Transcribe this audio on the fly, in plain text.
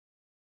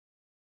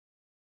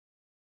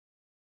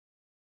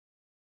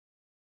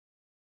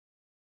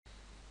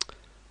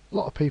A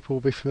lot of people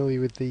will be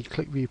familiar with the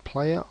ClickView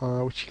player,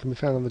 which can be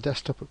found on the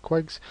desktop at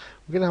QEGS.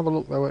 We're going to have a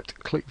look though at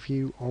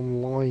ClickView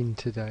Online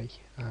today,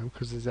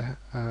 because there's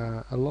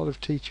a lot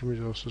of teaching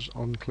resources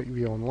on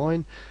ClickView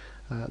Online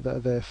that are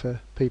there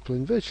for people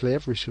in virtually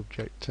every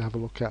subject to have a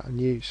look at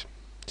and use.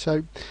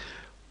 So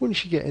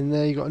once you get in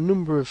there, you've got a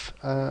number of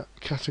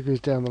categories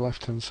down the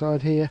left hand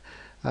side here.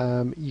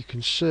 You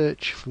can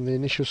search from the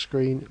initial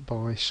screen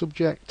by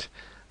subject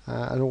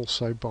and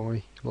also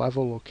by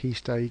level or key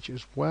stage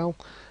as well.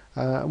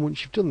 And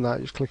once you've done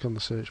that, just click on the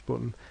search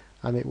button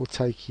and it will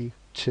take you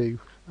to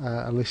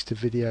a list of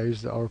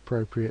videos that are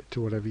appropriate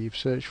to whatever you've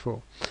searched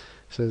for.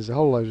 So there's a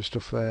whole load of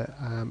stuff there,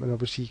 and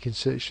obviously you can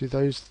search through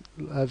those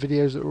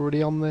videos that are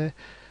already on there,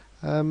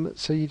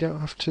 so you don't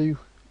have to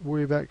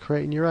worry about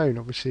creating your own.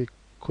 Obviously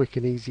quick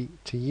and easy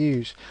to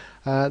use.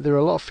 There are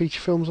a lot of feature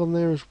films on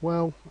there as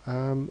well,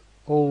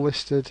 all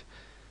listed,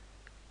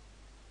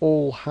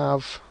 all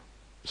have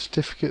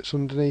certificates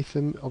underneath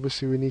them.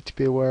 Obviously we need to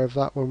be aware of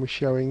that when we're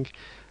showing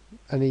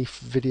any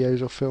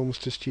videos or films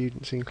to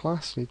students in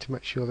class. We need to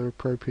make sure they're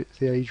appropriate to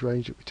the age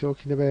range that we're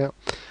talking about.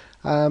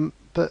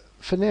 But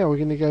for now we're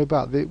going to go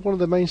back. One of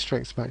the main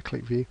strengths about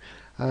ClickView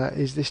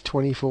is this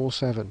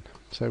 24/7.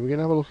 So we're going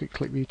to have a look at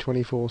ClickView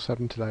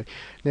 24/7 today.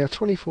 Now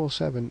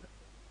 24/7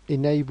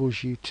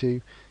 enables you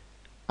to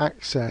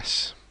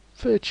access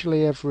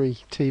virtually every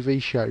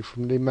TV show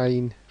from the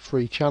main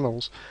free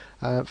channels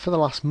for the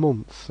last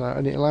month,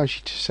 and it allows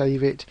you to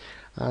save it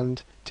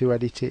and to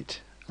edit it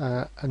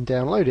and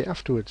download it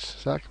afterwards.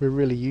 So that can be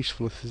really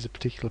useful if there's a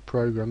particular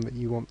program that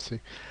you want to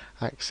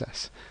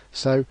access.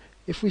 So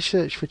if we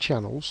search for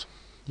channels,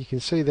 you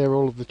can see there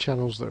all of the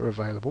channels that are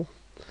available,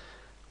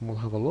 and we'll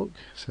have a look.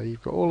 So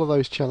you've got all of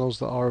those channels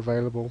that are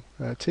available,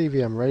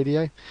 TV and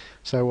radio.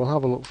 So we'll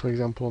have a look, for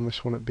example, on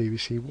this one at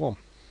BBC One,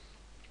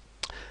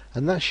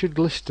 and that should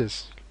list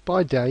us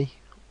by day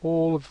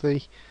all of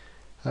the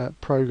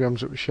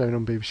programs that were shown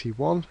on BBC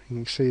One. You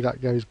can see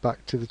that goes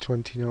back to the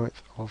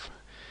 29th of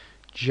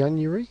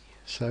January,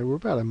 so we're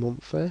about a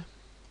month there.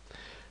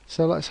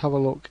 So let's have a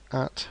look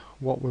at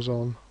what was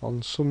on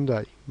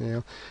Sunday.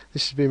 Now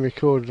this has been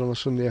recorded on a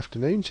Sunday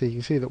afternoon, so you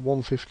can see that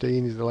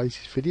 1:15 is the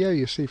latest video.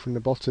 You'll see from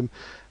the bottom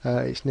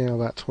it's now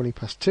about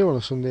 2:20 on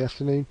a Sunday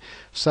afternoon,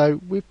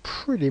 so we're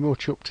pretty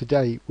much up to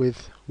date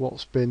with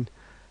what's been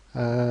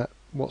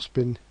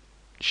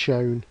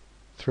shown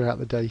throughout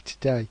the day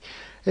today.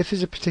 If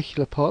there's a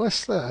particular part,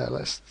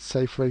 let's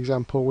say for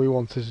example we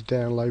wanted to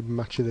download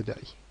Match of the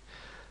Day,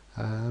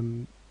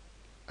 and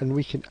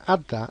we can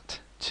add that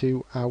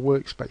to our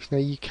workspace. Now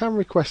you can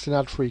request an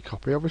ad-free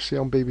copy. Obviously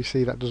on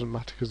BBC that doesn't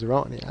matter because there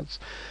aren't any ads,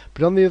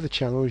 but on the other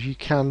channels you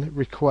can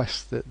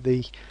request that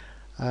the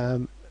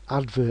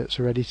adverts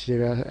are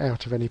edited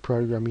out of any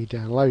program you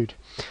download.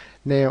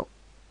 Now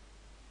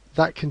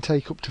that can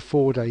take up to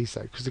 4 days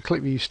though, because the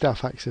ClickView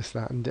staff access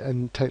that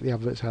and take the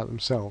adverts out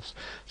themselves.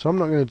 So I'm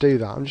not going to do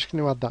that. I'm just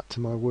going to add that to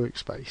my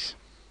workspace,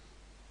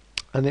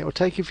 and it will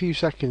take a few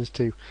seconds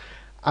to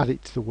add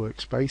it to the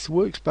workspace. The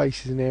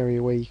workspace is an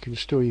area where you can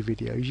store your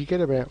videos. You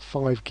get about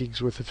 5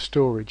 gigs worth of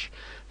storage,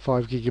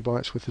 5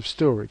 gigabytes worth of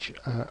storage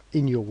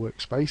in your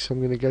workspace. So I'm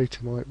going to go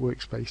to my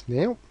workspace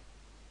now,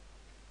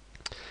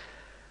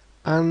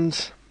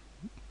 and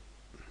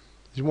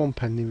there's one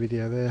pending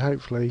video there.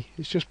 Hopefully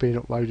it's just being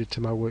uploaded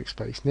to my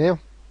workspace now.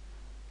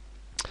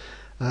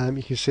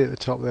 You can see at the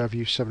top there I've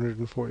used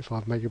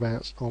 745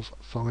 megabytes of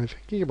 5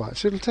 gigabytes.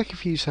 So it'll take a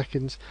few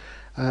seconds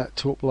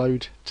to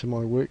upload to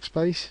my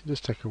workspace. It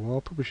does take a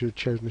while. Probably should have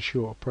chosen a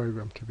shorter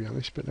program to be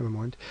honest, but never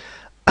mind.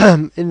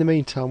 In the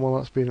meantime, while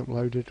that's being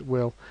uploaded,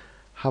 we'll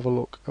have a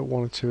look at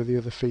one or two of the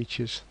other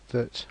features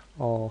that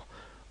are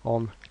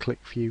on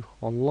ClickView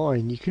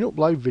Online. You can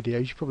upload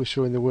videos. You probably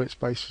saw in the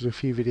workspace there's a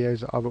few videos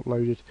that I've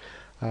uploaded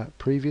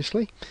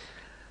previously.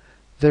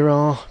 There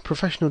are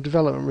professional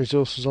development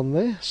resources on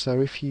there,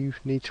 so if you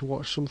need to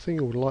watch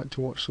something or would like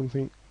to watch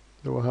something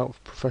that will help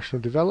with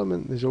professional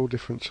development, there's all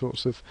different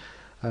sorts of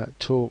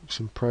talks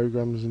and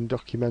programs and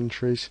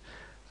documentaries,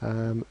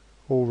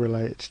 all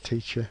related to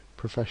teacher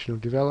professional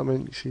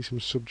development. You see some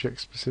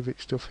subject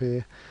specific stuff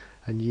here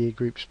and year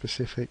group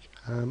specific,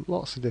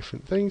 lots of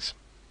different things.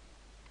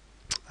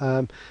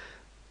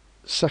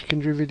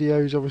 Secondary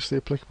videos obviously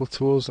applicable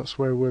to us, that's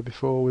where we were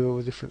before with all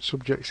the different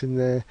subjects in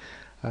there.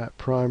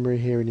 Primary,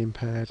 hearing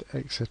impaired,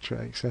 etc,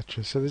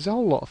 etc. So there's a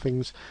whole lot of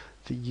things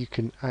that you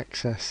can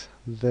access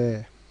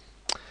there.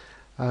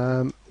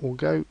 We'll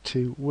go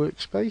to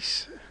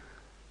workspace,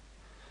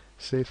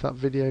 see if that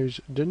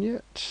video's done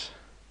yet.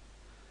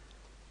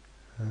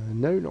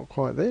 No, not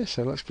quite there,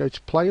 so let's go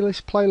to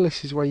playlist.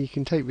 Playlist is where you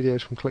can take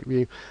videos from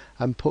ClickView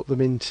and put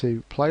them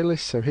into playlists.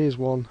 So here's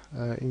one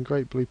in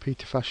great Blue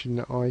Peter fashion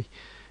that I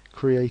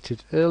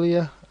created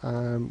earlier.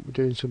 We're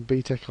doing some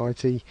BTEC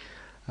IT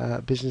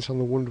business on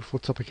the wonderful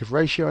topic of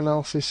ratio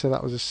analysis, so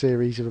that was a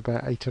series of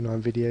about 8 or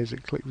 9 videos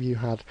that ClickView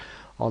had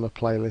on a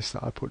playlist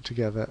that I put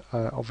together,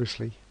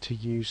 obviously to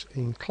use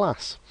in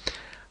class.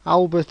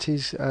 Albert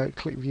is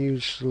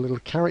ClickView's little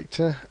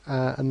character,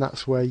 and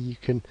that's where you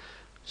can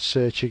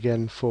search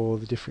again for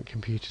the different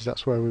computers.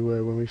 That's where we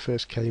were when we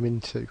first came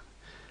into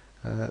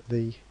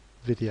the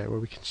video, where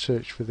we can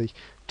search for the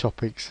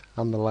topics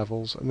and the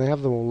levels, and they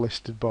have them all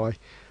listed by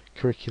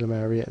curriculum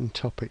area and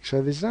topic.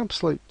 So there's an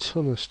absolute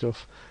ton of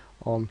stuff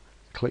on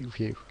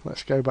ClickView.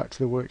 Let's go back to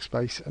the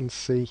workspace and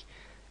see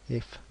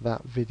if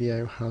that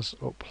video has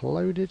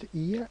uploaded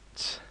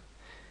yet.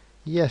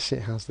 Yes,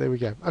 it has. There we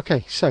go.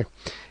 Okay, so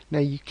now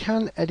you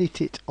can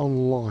edit it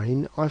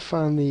online. I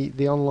found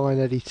the online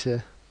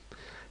editor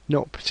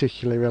not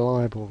particularly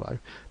reliable though,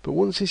 but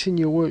once it's in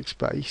your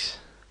workspace,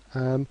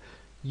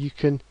 you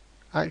can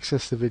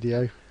access the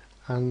video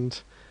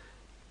and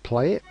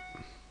play it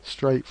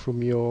straight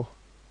from your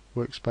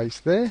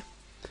workspace there.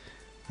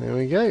 There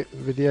we go, the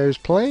video's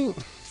playing.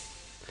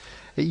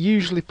 It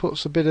usually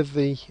puts a bit of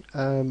the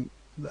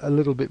a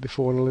little bit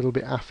before and a little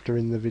bit after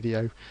in the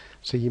video,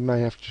 so you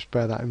may have to just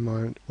bear that in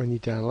mind when you're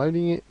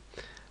downloading it.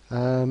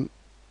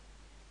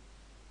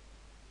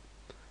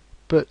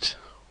 But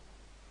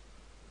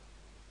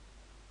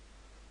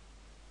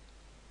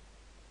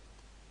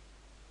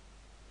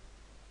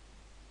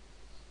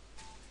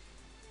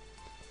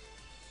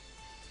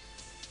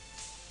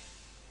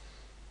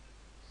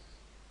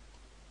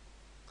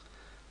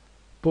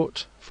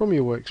from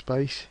your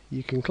workspace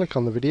you can click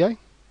on the video,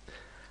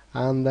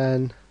 and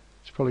then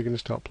it's probably going to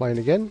start playing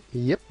again.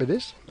 Yep, it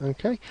is.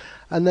 Okay,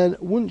 and then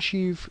once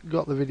you've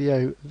got the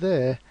video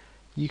there,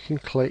 you can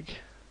click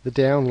the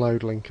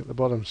download link at the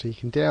bottom, so you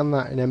can down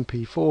that in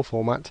MP4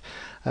 format.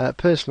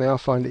 Personally, I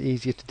find it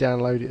easier to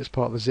download it as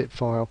part of the zip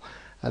file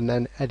and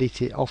then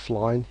edit it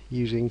offline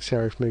using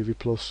Serif Movie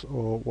Plus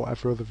or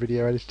whatever other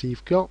video editor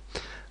you've got.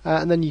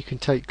 And then you can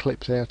take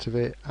clips out of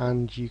it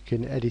and you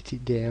can edit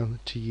it down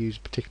to use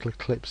particular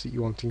clips that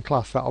you want in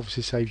class. That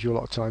obviously saves you a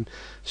lot of time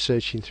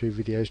searching through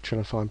videos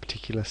trying to find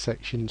particular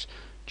sections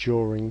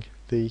during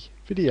the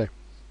video.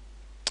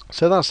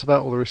 So that's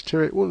about all there is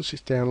to it. Once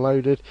it's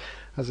downloaded,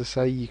 as I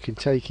say, you can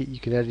take it, you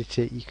can edit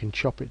it, you can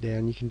chop it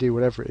down, you can do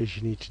whatever it is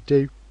you need to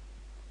do.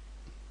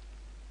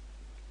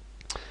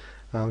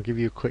 I'll give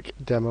you a quick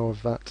demo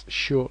of that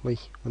shortly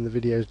when the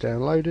video is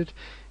downloaded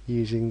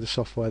using the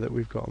software that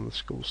we've got on the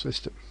school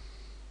system.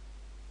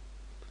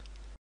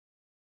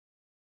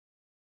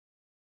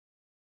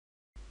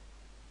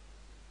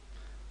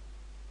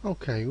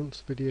 Okay,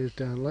 once the video is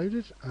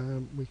downloaded,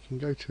 we can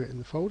go to it in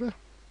the folder,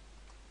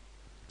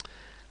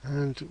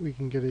 and we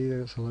can get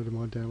either, it's a load of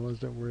my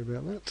downloads, don't worry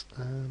about that.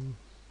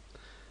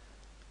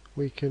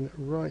 We can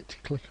right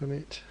click on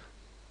it,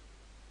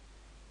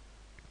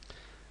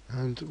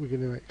 and we're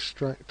going to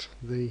extract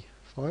the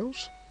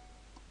files.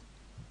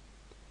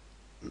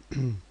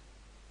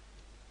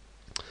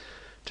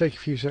 Take a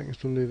few seconds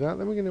to do that.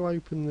 Then we're going to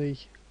open the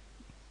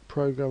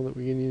program that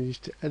we're going to use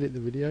to edit the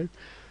video,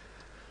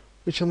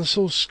 which on the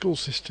source school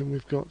system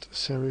we've got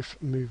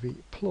Serif Movie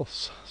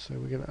Plus. So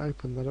we're going to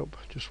open that up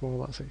just while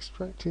that's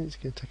extracting. It's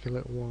going to take a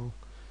little while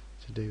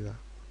to do that.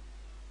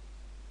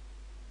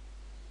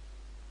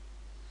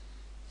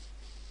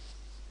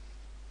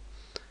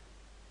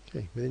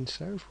 Okay, within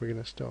Serif we're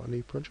going to start a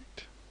new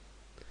project,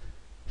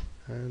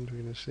 and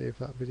we're going to see if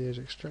that video is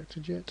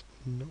extracted yet.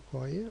 Not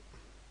quite yet.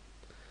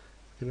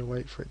 We're going to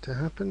wait for it to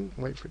happen,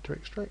 wait for it to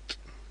extract.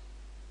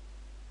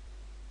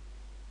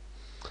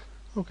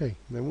 Okay,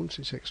 then once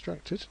it's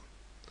extracted,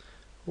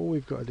 all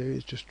we've got to do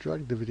is just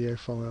drag the video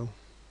file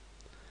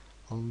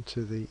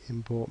onto the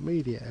import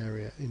media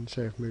area in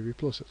Serif Movie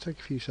Plus. It'll take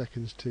a few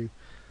seconds to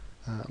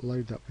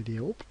load that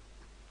video up,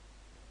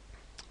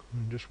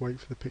 and just wait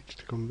for the picture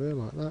to come there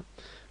like that.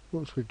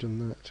 Once we've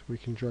done that, we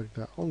can drag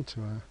that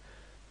onto our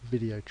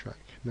video track.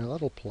 Now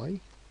that'll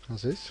play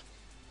as is,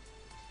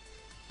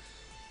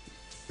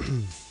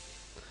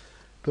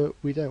 but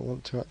we don't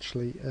want to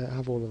actually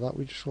have all of that.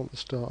 We just want the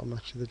start and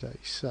match of the day.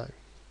 So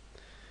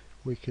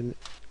we can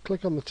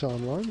click on the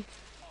timeline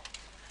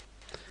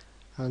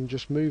and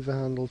just move the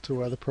handle to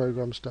where the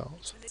program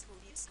starts.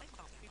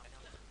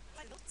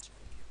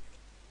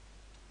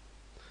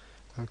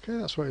 Okay,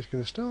 that's where it's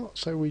going to start,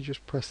 so we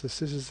just press the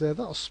scissors there.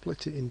 That'll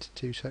split it into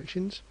two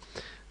sections.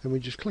 Then we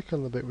just click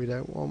on the bit we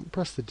don't want,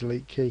 press the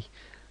delete key,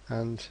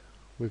 and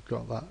we've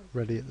got that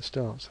ready at the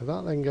start. So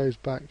that then goes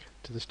back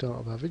to the start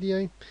of our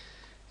video.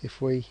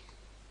 If we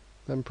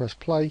then press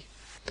play,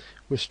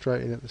 we're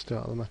straight in at the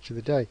start of the match of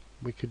the day.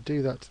 We could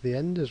do that to the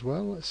end as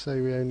well. Let's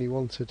say we only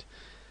wanted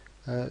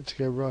to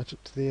go right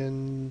up to the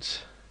end,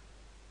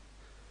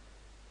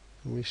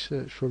 and we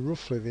search for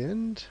roughly the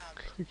end,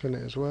 click on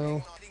it as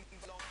well,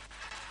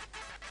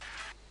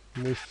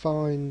 and we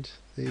find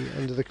the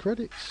end of the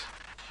credits,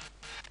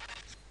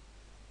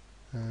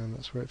 and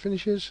that's where it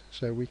finishes.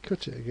 So we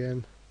cut it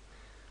again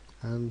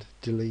and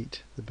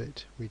delete the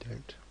bit we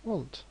don't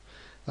want.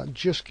 That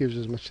just gives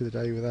us much of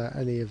the day without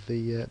any of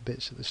the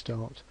bits at the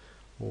start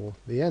or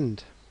the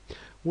end.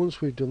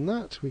 Once we've done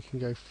that, we can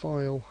go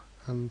File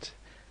and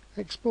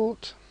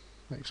Export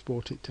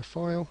it to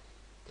File,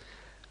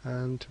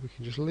 and we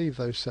can just leave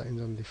those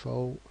settings on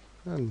default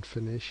and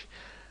finish,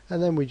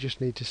 and then we just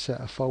need to set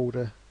a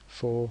folder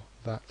for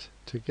that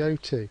to go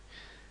to.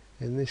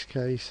 In this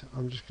case,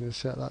 I'm just going to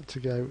set that to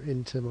go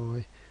into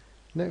my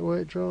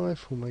network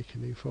drive. We'll make a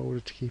new folder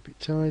to keep it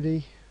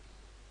tidy,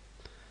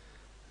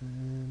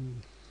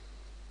 and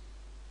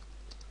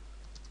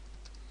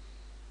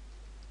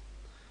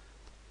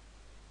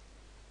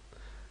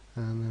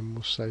then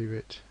we'll save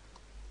it.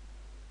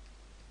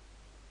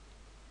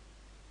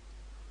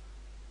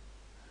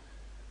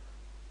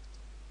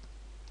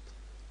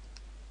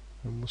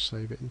 And we'll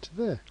save it into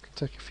there. It'll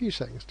take a few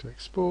seconds to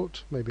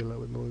export, maybe a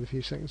little bit more than a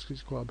few seconds because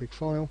it's quite a big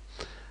file,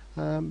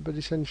 but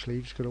essentially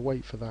you've just got to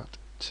wait for that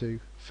to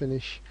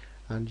finish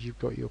and you've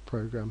got your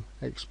program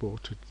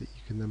exported that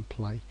you can then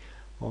play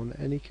on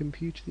any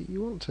computer that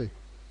you want to.